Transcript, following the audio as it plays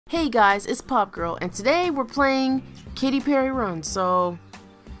Hey guys, it's Pop Girl, and today we're playing Katy Perry Run, so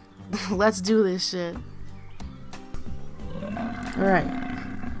let's do this shit. Alright.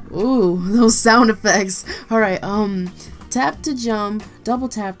 Ooh, those sound effects. Alright, tap to jump, double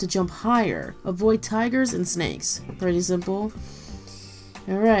tap to jump higher. Avoid tigers and snakes. Pretty simple.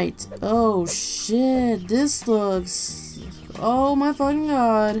 Alright. Oh shit, this looks... Oh my fucking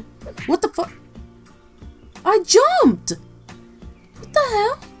god. What the fuck? I jumped! What the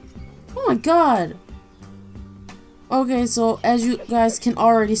hell? Oh my god. Okay, so as you guys can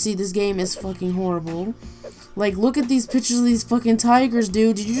already see, this game is fucking horrible. Like, look at these pictures of these fucking tigers,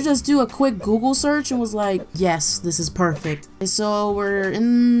 dude. Did you just do a quick Google search and was like, yes, this is perfect? So we're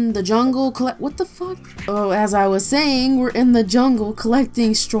in the jungle what the fuck? Oh, as I was saying, we're in the jungle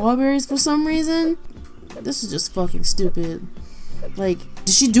collecting strawberries for some reason. This is just fucking stupid. Like,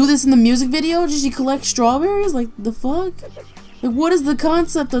 did she do this in the music video? Did she collect strawberries? Like, the fuck? Like, what is the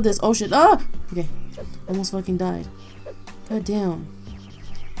concept of this? Oh shit, ah! Okay, almost fucking died. God damn.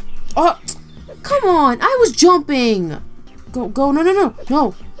 Oh! Come on! I was jumping! Go, no, no, no,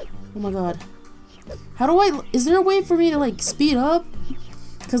 no! Oh my god. How do I... Is there a way for me to, like, speed up?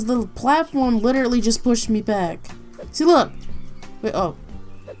 Because the platform literally just pushed me back. See, look! Wait, oh.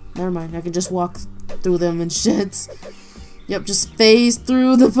 Never mind, I can just walk through them and shit. Yep, just phase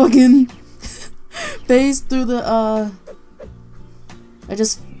through the fucking... phase through the,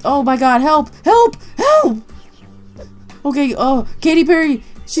 oh my god, help! Help! Help! Okay, Katy Perry,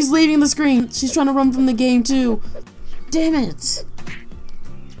 she's leaving the screen. She's trying to run from the game too. Damn it.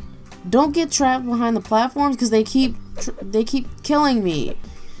 Don't get trapped behind the platforms because they keep killing me.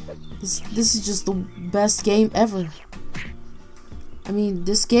 This is just the best game ever. I mean,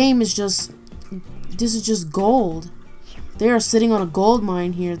 this is just gold. They are sitting on a gold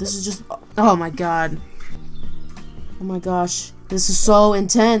mine here. This is just, oh my god. Oh my gosh. This is so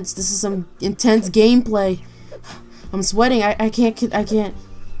intense. This is some intense gameplay. I'm sweating. I can't contain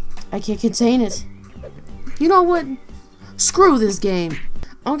it. You know what? Screw this game.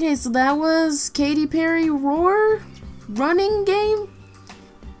 Okay, so that was Katy Perry Roar running game.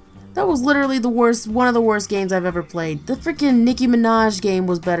 That was literally the worst, one of the worst games I've ever played. The freaking Nicki Minaj game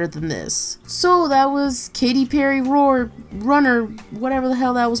was better than this. So that was Katy Perry Roar Runner, whatever the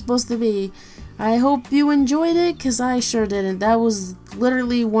hell that was supposed to be. I hope you enjoyed it, because I sure didn't. That was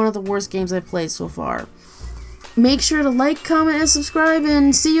literally one of the worst games I've played so far. Make sure to like, comment, and subscribe,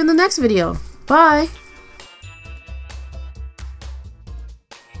 and see you in the next video. Bye!